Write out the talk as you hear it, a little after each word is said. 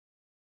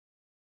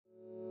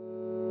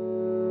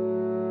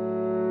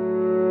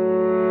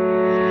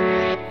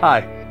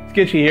Hi,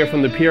 Skitchy here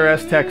from the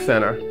PRS Tech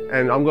Center,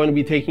 and I'm going to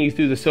be taking you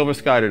through the Silver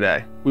Sky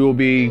today. We will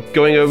be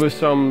going over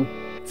some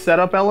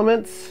setup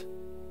elements,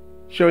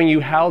 showing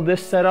you how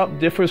this setup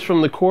differs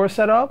from the core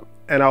setup,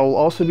 and I will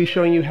also be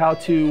showing you how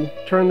to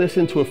turn this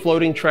into a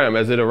floating trem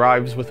as it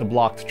arrives with a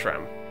blocked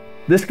trem.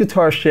 This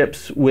guitar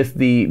ships with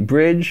the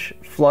bridge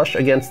flush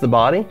against the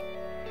body.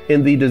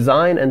 In the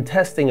design and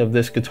testing of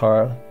this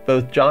guitar,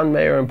 both John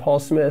Mayer and Paul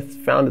Smith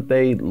found that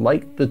they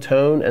liked the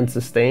tone and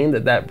sustain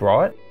that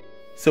brought.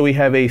 So we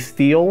have a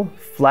steel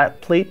flat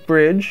plate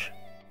bridge,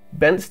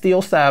 bent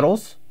steel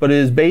saddles, but it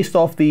is based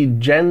off the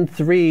Gen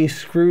 3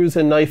 screws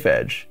and knife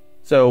edge.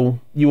 So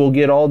you will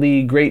get all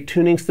the great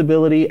tuning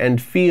stability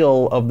and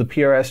feel of the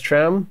PRS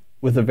trem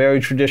with a very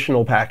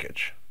traditional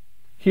package.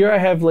 Here I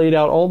have laid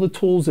out all the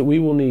tools that we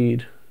will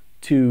need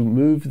to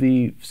move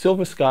the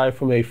Silver Sky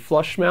from a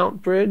flush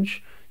mount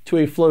bridge to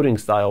a floating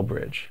style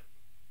bridge.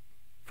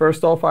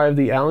 First off, I have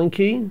the Allen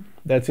key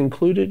that's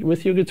included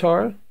with your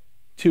guitar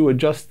to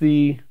adjust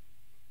the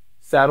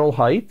saddle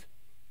height.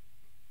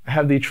 I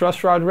have the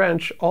truss rod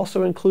wrench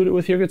also included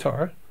with your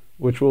guitar,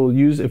 which we'll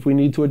use if we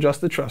need to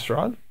adjust the truss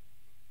rod.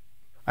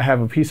 I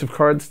have a piece of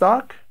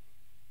cardstock.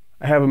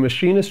 I have a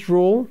machinist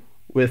rule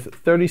with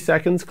 30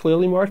 seconds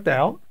clearly marked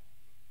out.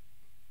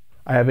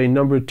 I have a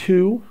number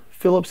 2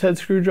 Phillips head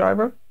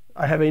screwdriver.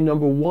 I have a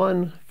number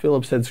 1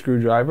 Phillips head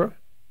screwdriver.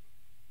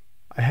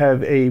 I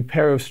have a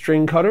pair of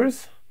string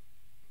cutters.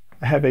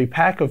 I have a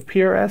pack of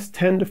PRS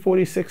 10 to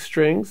 46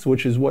 strings,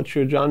 which is what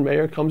your John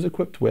Mayer comes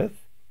equipped with.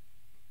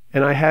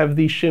 And I have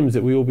the shims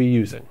that we will be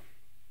using.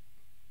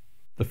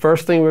 The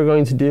first thing we're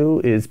going to do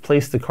is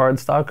place the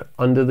cardstock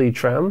under the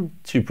trem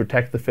to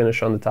protect the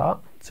finish on the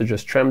top. So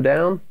just trem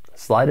down,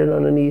 slide it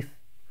underneath,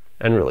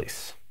 and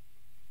release.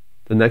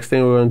 The next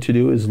thing we're going to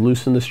do is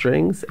loosen the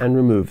strings and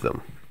remove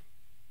them.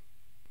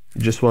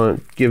 You just want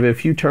to give it a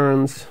few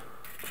turns,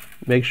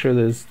 make sure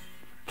there's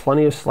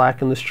plenty of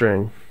slack in the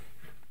string.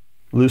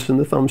 Loosen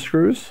the thumb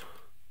screws,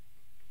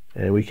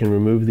 and we can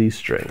remove these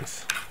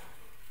strings.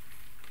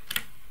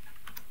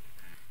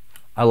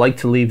 I like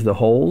to leave the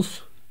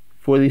holes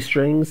for these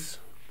strings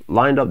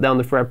lined up down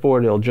the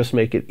fretboard. It'll just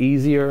make it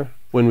easier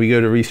when we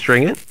go to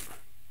restring it.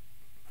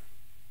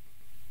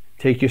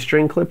 Take your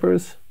string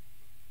clippers,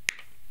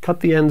 cut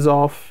the ends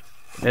off,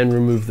 and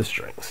remove the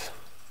strings.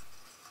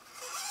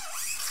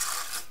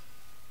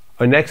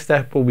 Our next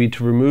step will be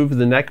to remove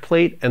the neck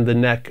plate and the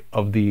neck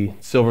of the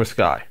Silver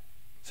Sky.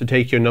 So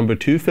take your number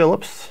 2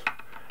 Phillips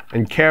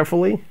and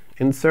carefully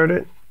insert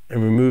it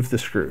and remove the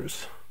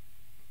screws.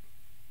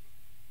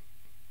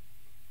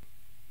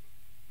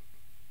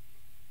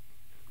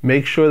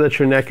 Make sure that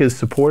your neck is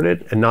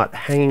supported and not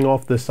hanging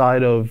off the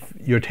side of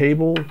your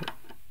table,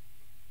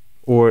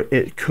 or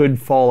it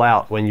could fall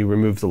out when you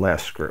remove the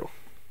last screw.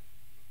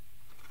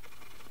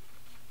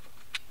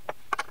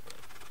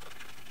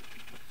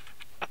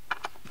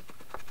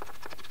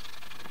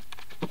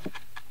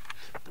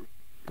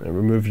 And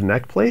remove the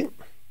neck plate.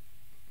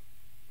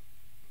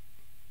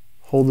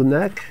 Hold the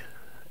neck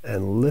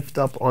and lift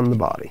up on the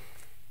body.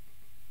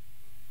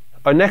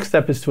 Our next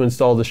step is to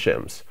install the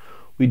shims.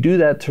 We do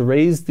that to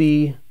raise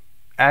the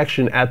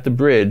action at the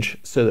bridge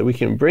so that we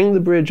can bring the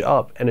bridge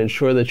up and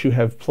ensure that you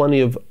have plenty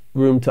of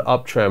room to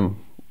up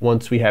trem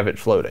once we have it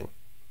floating.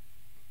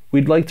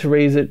 We'd like to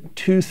raise it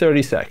to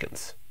 30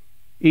 seconds.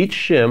 Each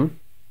shim,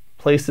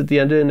 placed at the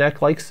end of the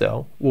neck like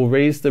so, will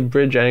raise the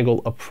bridge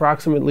angle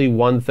approximately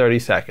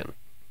 1/32.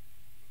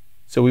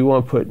 So we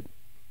want to put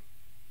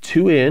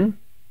 2 in,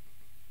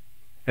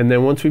 and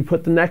then once we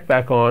put the neck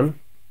back on,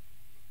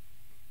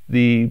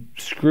 the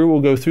screw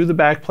will go through the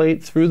back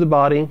plate, through the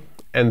body,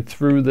 and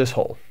through this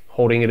hole,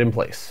 holding it in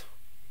place.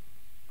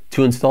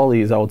 To install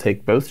these, I will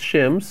take both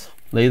shims,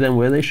 lay them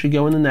where they should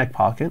go in the neck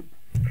pocket,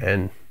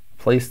 and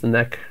place the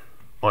neck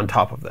on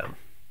top of them.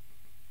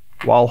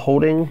 While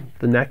holding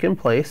the neck in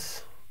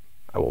place,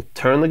 I will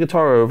turn the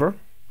guitar over,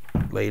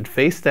 lay it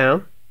face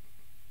down,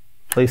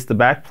 place the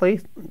back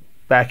plate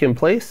back in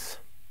place,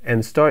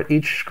 and start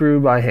each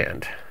screw by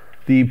hand.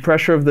 The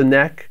pressure of the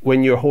neck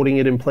when you're holding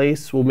it in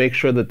place will make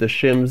sure that the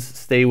shims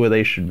stay where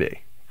they should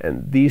be.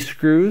 And these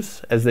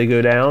screws, as they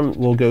go down,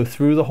 will go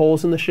through the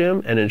holes in the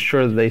shim and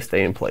ensure that they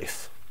stay in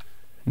place.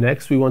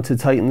 Next, we want to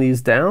tighten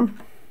these down.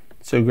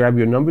 So grab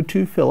your number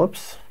 2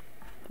 Phillips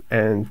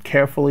and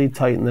carefully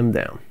tighten them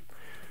down.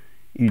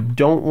 You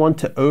don't want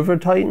to over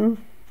tighten,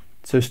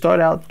 so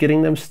start out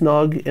getting them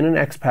snug in an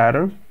X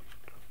pattern,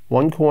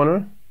 one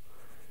corner,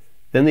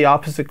 then the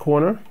opposite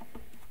corner,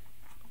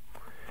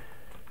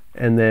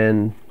 and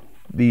then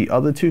the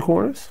other 2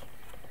 corners.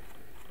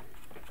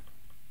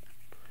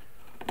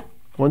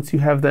 Once you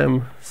have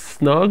them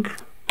snug,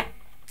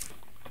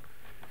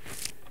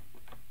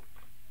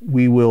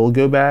 we will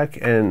go back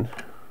and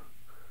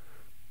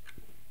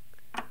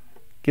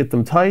get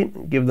them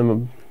tight, give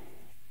them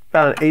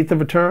about 1/8 of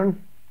a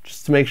turn,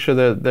 just to make sure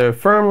that they're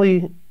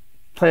firmly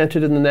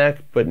planted in the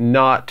neck, but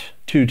not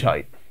too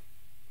tight.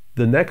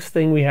 The next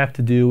thing we have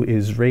to do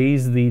is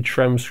raise the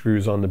trem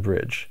screws on the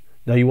bridge.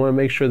 Now you want to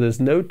make sure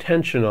there's no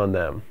tension on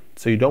them.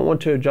 So you don't want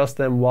to adjust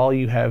them while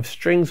you have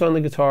strings on the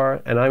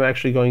guitar, and I'm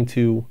actually going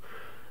to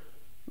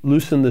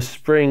loosen the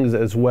springs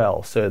as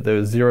well so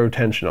there's zero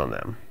tension on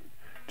them.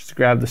 Just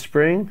grab the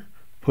spring,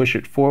 push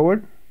it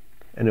forward,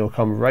 and it'll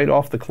come right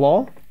off the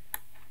claw.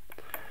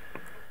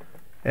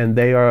 And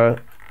they are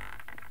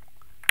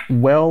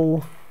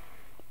well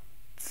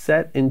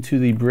set into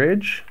the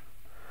bridge,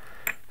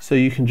 so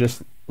you can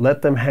just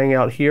let them hang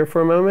out here for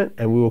a moment,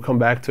 and we will come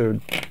back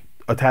to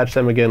attach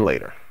them again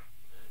later.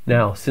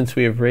 Now, since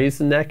we have raised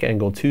the neck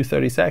angle to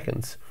 30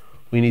 seconds,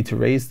 we need to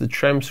raise the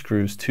trem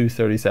screws to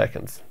 30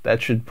 seconds.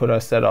 That should put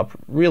our setup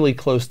really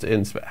close to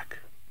in-spec.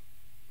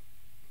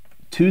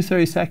 2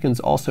 30 seconds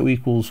also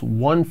equals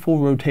 1 full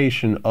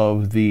rotation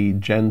of the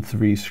Gen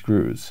 3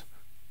 screws.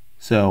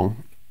 So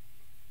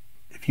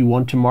if you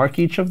want to mark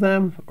each of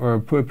them, or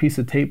put a piece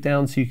of tape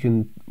down so you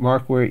can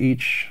mark where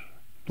each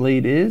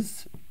blade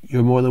is,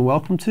 you're more than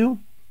welcome to.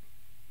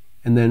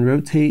 And then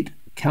rotate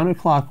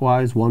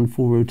counterclockwise 1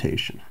 full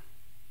rotation.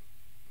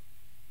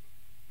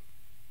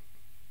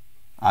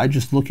 I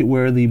just look at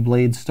where the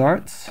blade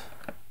starts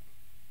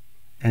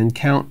and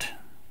count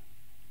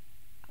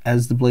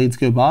as the blades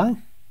go by.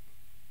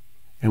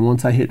 And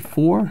once I hit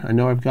 4, I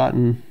know I've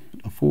gotten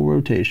a full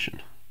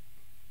rotation.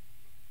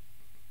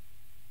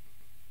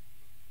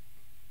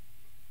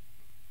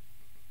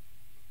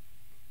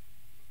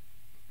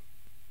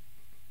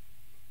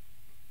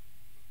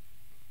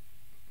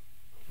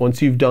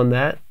 Once you've done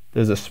that,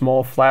 there's a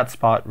small flat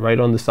spot right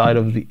on the side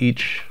of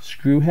each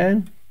screw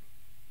head.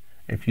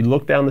 If you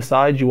look down the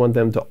sides, you want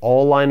them to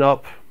all line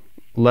up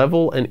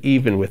level and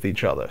even with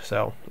each other.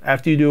 So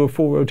after you do a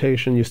full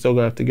rotation, you're still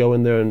going to have to go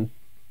in there and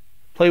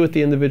play with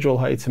the individual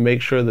heights and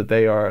make sure that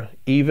they are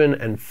even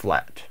and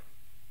flat.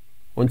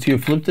 Once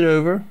you've flipped it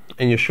over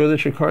and you're sure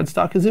that your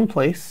cardstock is in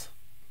place,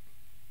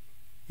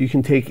 you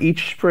can take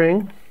each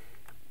spring,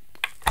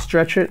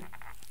 stretch it,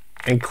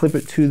 and clip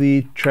it to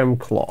the trem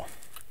claw.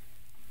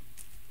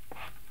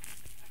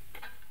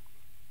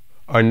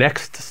 Our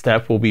next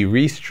step will be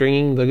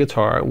restringing the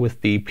guitar with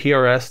the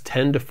PRS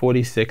 10 to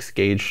 46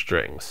 gauge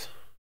strings.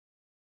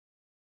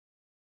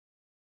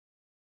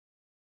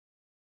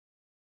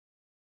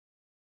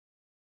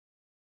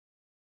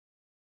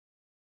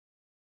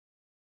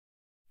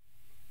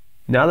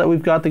 Now that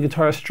we've got the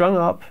guitar strung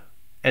up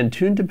and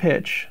tuned to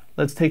pitch,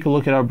 let's take a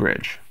look at our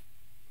bridge.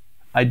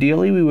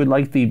 Ideally, we would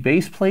like the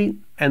bass plate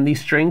and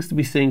these strings to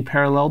be sitting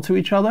parallel to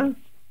each other.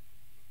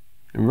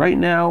 And right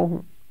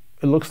now,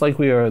 it looks like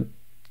we are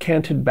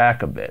canted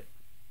back a bit.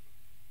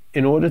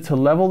 In order to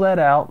level that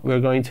out, we're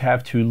going to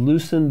have to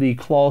loosen the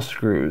claw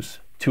screws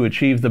to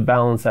achieve the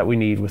balance that we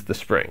need with the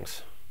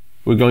springs.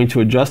 We're going to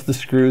adjust the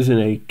screws in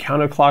a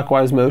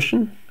counterclockwise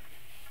motion.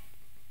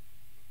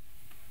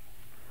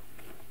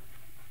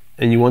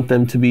 And you want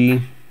them to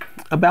be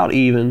about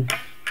even,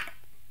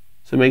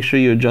 so make sure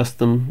you adjust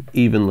them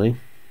evenly.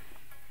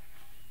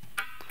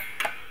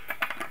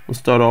 We'll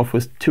start off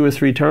with 2 or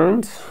 3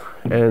 turns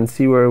and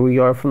see where we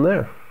are from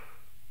there.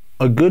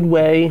 A good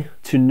way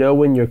to know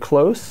when you're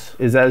close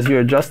is as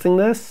you're adjusting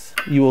this,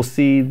 you will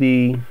see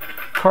the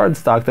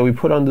cardstock that we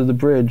put under the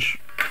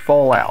bridge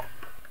fall out.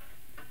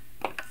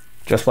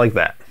 Just like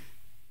that.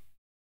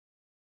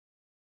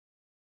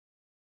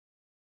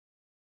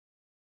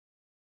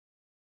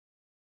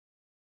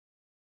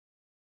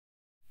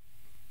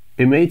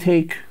 It may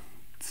take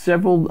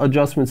several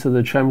adjustments to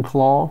the trem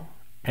claw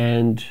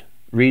and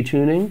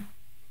retuning,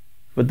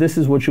 but this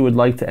is what you would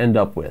like to end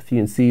up with. You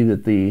can see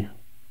that the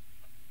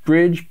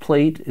bridge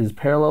plate is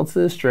parallel to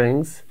the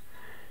strings,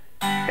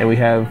 and we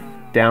have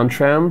down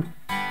trem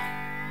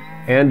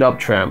and up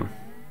trem.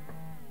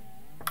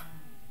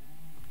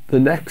 The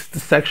next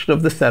section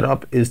of the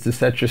setup is to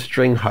set your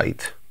string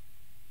height.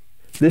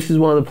 This is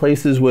one of the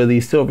places where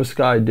the Silver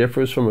Sky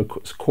differs from a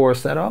core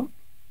setup.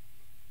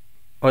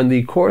 On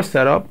the core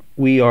setup,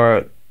 we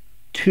are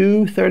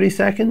 2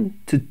 32nd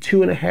to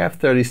 2.5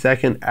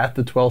 32nd at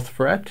the 12th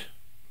fret.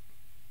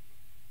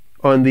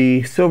 On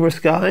the Silver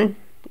Sky,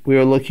 we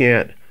are looking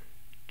at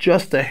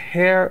just a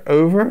hair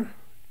over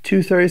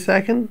 2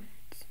 32nd.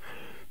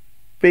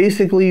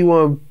 Basically, you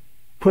want to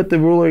put the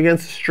ruler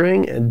against the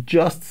string and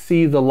just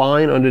see the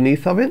line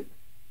underneath of it.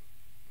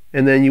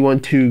 And then you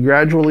want to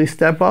gradually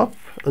step up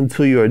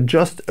until you are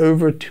just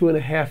over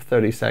 2.5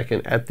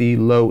 32nd at the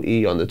low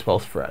E on the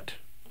 12th fret.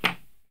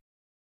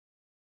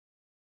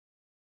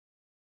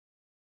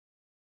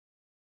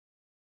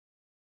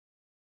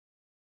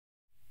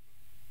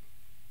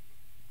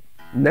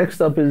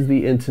 Next up is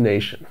the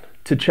intonation.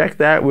 To check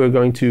that, we're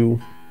going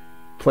to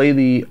play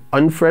the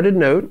unfretted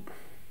note,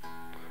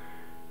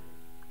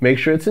 make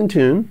sure it's in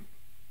tune,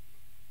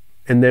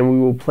 and then we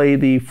will play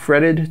the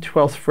fretted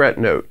 12th fret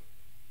note.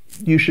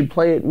 You should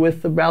play it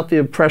with about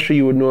the pressure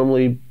you would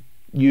normally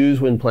use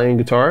when playing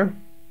guitar,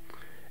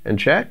 and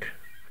check.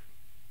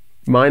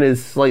 Mine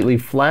is slightly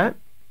flat,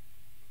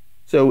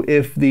 so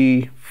if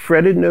the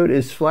fretted note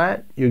is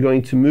flat, you're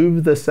going to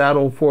move the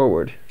saddle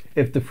forward.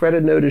 If the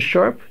fretted note is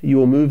sharp, you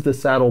will move the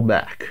saddle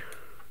back.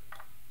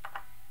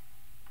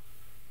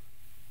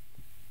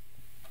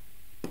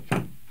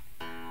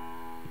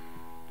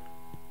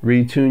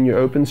 retune your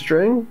open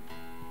string,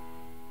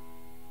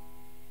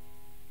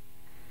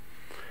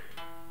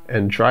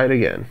 and try it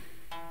again.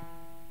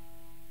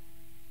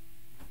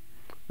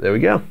 There we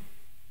go.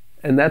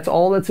 And that's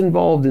all that's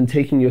involved in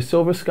taking your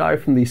Silver Sky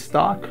from the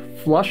stock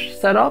flush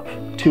setup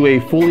to a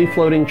fully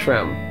floating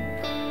trem.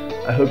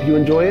 I hope you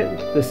enjoy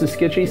it. This is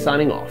Skitchy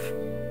signing off.